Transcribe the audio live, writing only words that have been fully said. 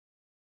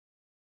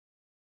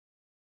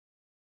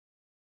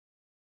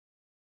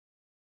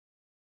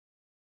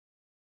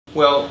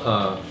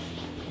Well,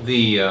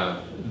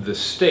 the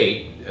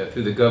state,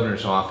 through the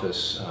governor's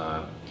office,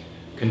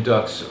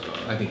 conducts,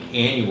 I think,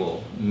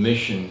 annual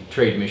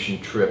trade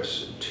mission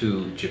trips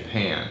to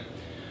Japan,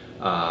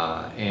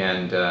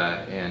 and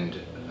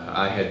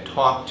I had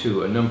talked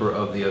to a number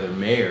of the other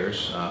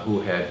mayors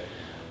who had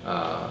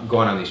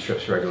gone on these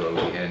trips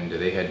regularly, and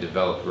they had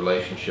developed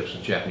relationships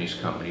with Japanese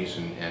companies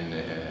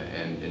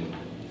and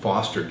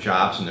fostered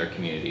jobs in their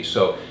community.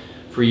 So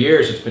for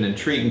years it's been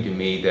intriguing to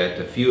me that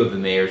a few of the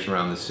mayors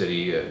around the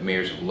city,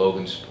 mayors of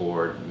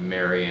Logansport,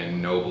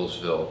 Marion,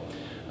 Noblesville,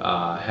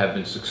 have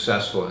been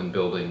successful in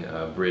building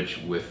a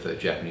bridge with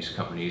Japanese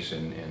companies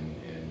and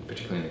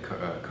particularly in the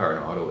car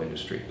and auto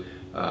industry.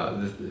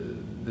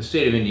 The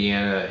state of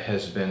Indiana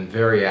has been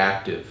very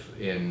active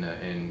in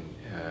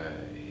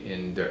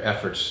their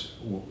efforts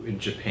in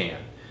Japan.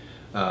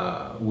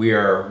 We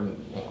are,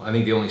 I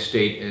think, the only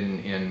state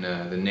in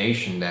the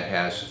nation that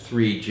has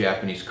 3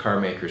 Japanese car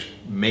makers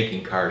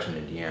making cars in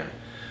Indiana.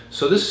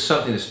 So this is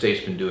something the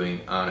state's been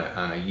doing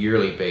on a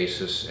yearly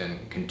basis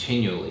and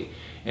continually,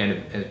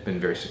 and has been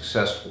very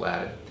successful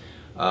at it.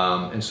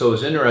 And so it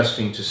was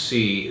interesting to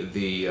see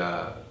the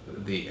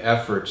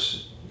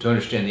efforts, to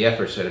understand the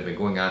efforts that have been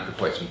going on for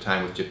quite some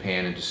time with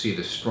Japan, and to see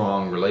the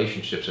strong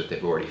relationships that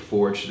they've already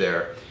forged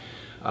there.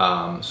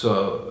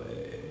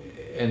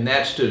 And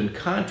that stood in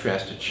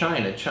contrast to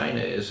China.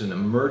 China is an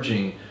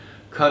emerging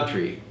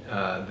country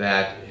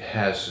that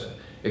has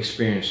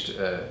experienced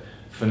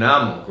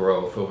phenomenal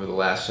growth over the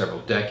last several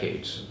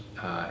decades,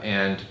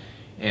 and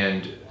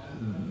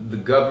the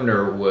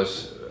governor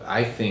was,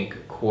 I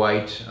think,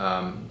 quite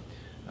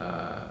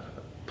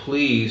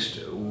pleased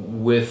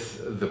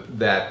with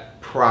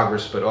that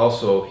progress, but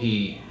also I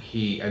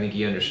think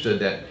he understood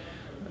that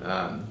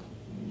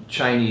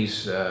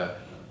Chinese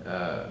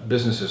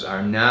businesses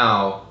are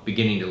now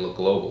beginning to look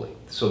globally.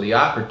 So the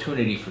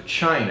opportunity for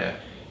China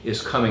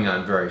is coming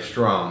on very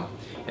strong,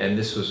 and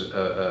this was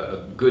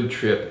a good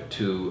trip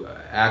to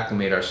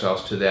acclimate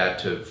ourselves to that,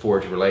 to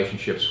forge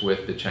relationships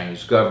with the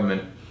Chinese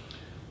government,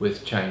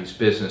 with Chinese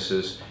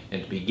businesses,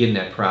 and to begin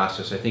that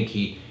process. I think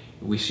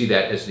we see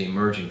that as the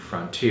emerging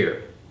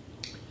frontier.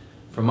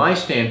 From my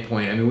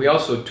standpoint, I mean, we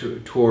also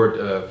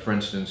toured, for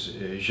instance,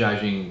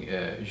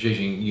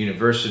 Zhejiang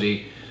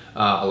University,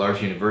 a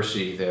large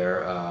university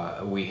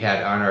there. We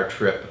had on our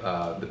trip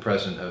the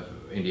president of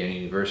Indiana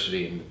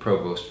University and the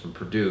provost from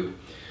Purdue.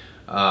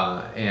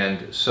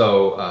 And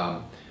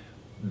so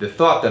the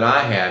thought that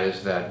I had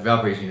is that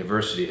Valparaiso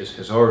University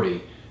has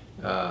already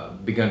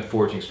begun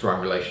forging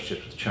strong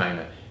relationships with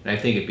China. And I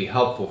think it'd be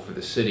helpful for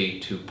the city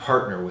to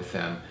partner with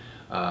them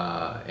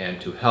and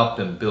to help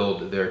them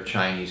build their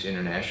Chinese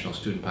international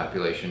student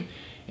population.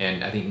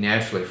 And I think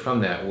naturally from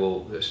that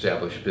we'll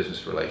establish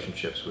business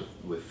relationships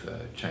with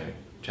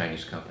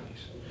Chinese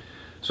companies.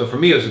 So for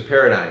me it was a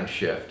paradigm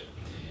shift.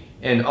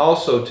 And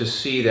also to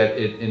see that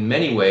in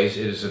many ways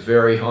it is a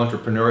very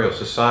entrepreneurial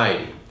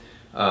society.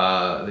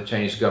 The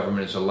Chinese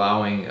government is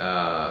allowing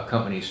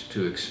companies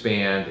to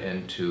expand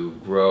and to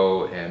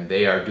grow, and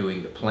they are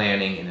doing the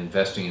planning and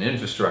investing in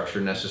infrastructure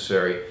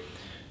necessary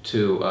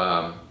to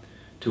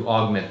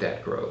augment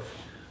that growth.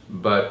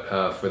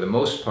 But for the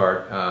most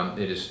part,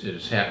 it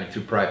is happening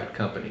through private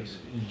companies.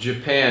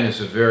 Japan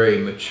is a very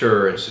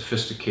mature and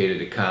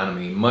sophisticated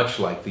economy, much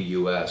like the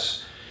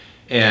U.S.,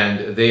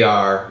 and they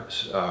are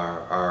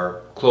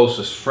our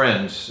closest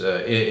friends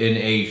in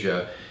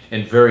Asia,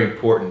 and very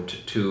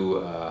important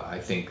to, I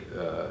think,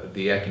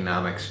 the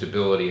economic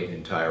stability of the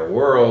entire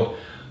world,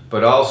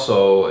 but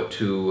also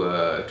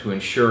to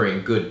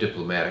ensuring good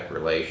diplomatic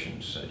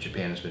relations.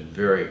 Japan has been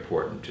very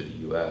important to the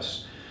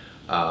U.S.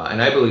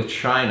 And I believe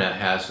China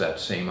has that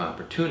same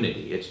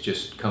opportunity. It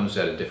just comes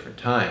at a different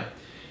time.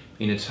 I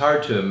mean, it's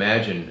hard to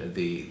imagine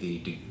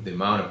the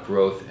amount of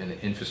growth and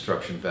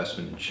infrastructure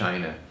investment in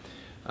China.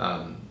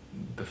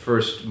 The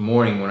first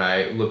morning when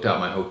I looked out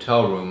my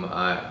hotel room,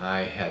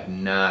 I had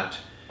not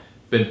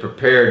been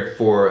prepared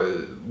for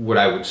what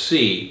I would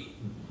see,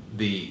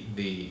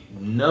 the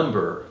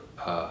number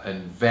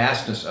and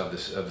vastness of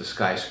the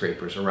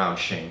skyscrapers around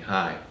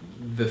Shanghai.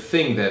 The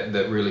thing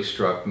that really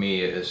struck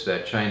me is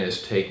that China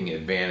is taking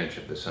advantage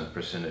of this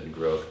unprecedented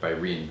growth by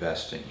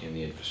reinvesting in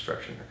the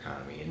infrastructure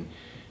economy. And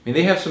I mean,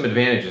 they have some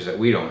advantages that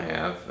we don't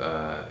have,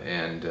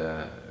 and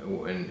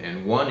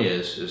one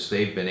is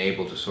they've been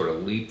able to sort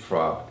of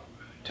leapfrog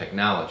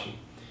technology.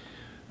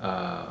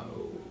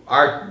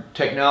 Our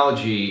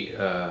technology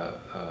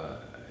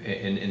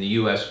in the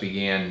U.S.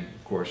 began,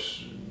 of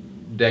course,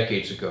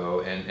 decades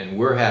ago, and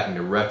we're having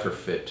to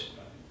retrofit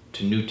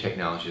to new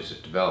technology as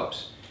it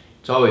develops.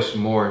 It's always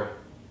more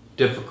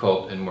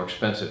difficult and more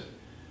expensive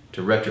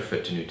to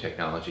retrofit to new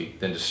technology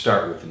than to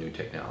start with the new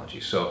technology.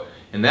 So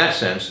in that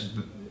sense,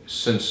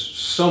 since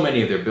so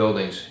many of their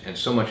buildings and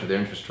so much of their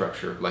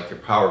infrastructure, like their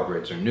power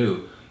grids, are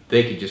new,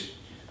 they could just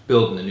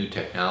build in the new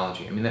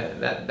technology. I mean,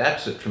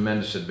 that's a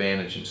tremendous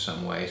advantage in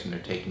some ways, and they're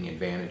taking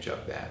advantage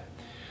of that.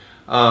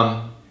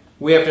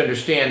 We have to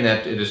understand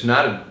that it is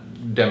not a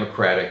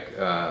democratic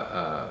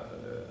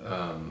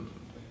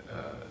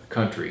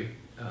country.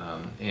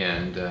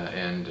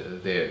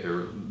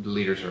 their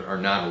leaders are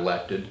not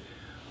elected.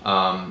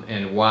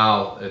 And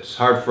while it's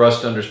hard for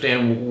us to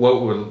understand what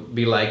it would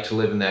be like to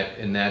live in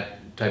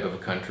that type of a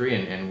country,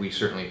 and we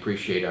certainly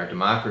appreciate our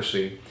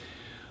democracy,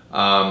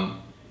 to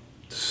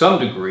some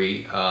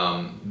degree,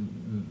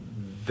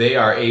 they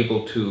are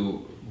able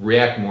to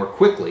react more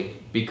quickly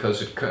because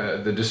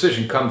the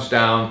decision comes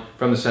down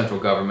from the central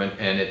government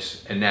and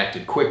it's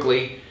enacted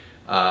quickly.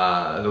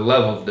 The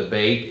level of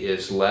debate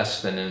is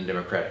less than in a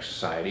democratic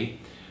society.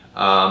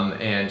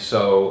 And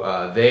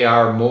so they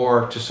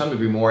are to some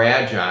degree, more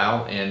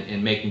agile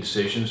in making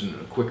decisions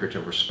and quicker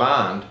to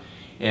respond.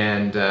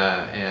 And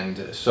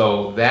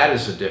so that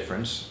is a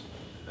difference.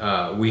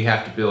 We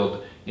have to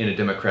build in a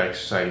democratic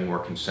society more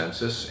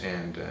consensus,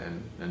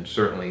 and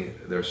certainly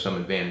there's some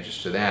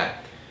advantages to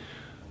that.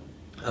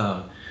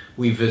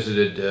 We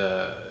visited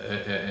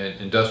an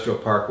industrial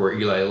park where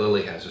Eli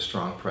Lilly has a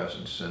strong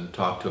presence and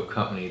talked to a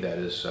company that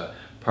is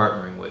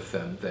partnering with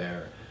them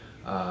there.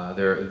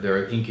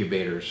 Their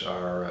incubators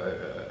are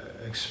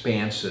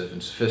expansive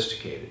and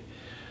sophisticated.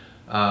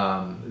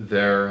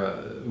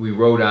 We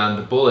rode on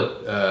the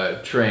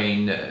bullet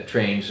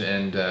trains,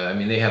 and I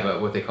mean, they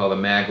have what they call the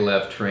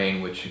maglev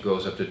train, which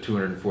goes up to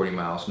 240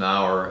 miles an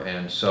hour,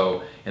 and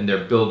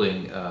they're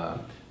building,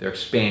 they're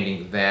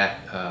expanding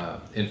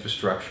that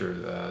infrastructure,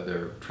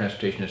 their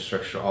transportation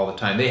infrastructure all the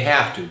time. They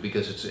have to,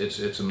 because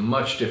it's a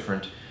much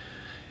different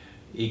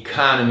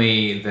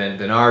economy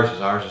than ours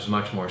is. Ours is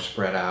much more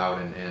spread out,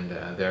 and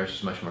theirs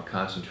is much more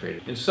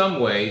concentrated. In some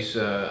ways,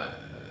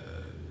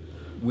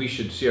 we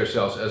should see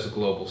ourselves as a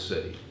global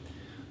city,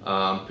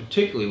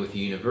 particularly with a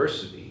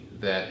university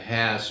that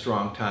has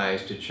strong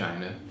ties to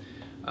China.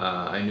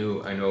 I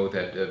know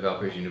that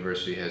Valparaiso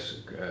University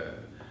has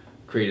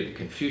created the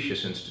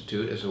Confucius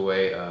Institute as a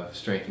way of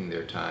strengthening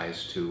their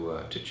ties to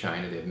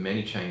China. They have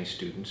many Chinese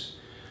students,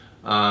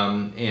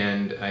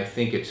 and I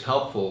think it's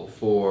helpful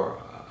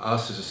for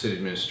us as a city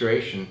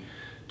administration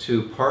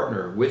to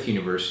partner with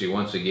university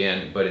once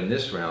again, but in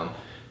this realm,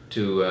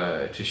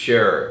 to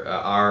share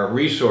our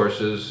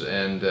resources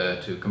and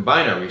to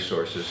combine our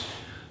resources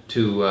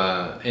to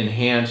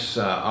enhance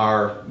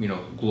our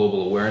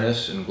global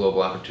awareness and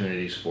global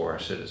opportunities for our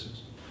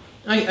citizens.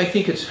 I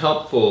think it's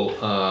helpful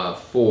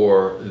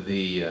for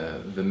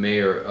the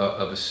mayor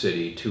of a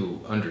city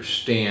to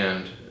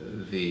understand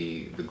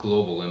the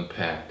global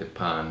impact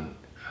upon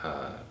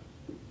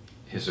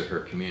his or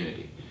her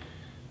community.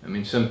 I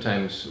mean,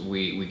 sometimes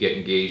we get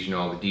engaged in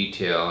all the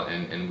detail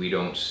and we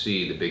don't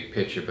see the big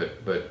picture,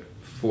 but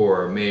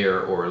for a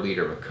mayor or a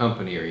leader of a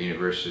company or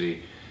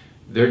university,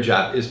 their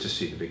job is to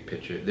see the big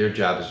picture. Their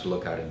job is to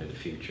look out into the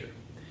future.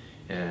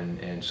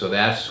 And so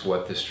that's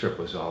what this trip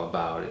was all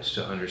about. It's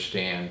to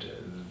understand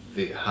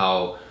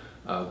how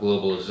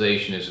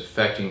globalization is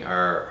affecting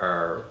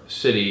our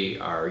city,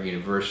 our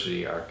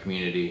university, our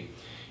community,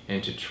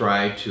 and to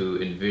try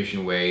to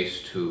envision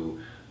ways to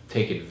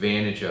take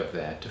advantage of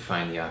that, to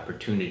find the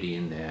opportunity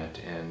in that,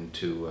 and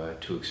to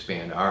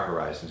expand our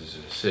horizons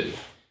as a city.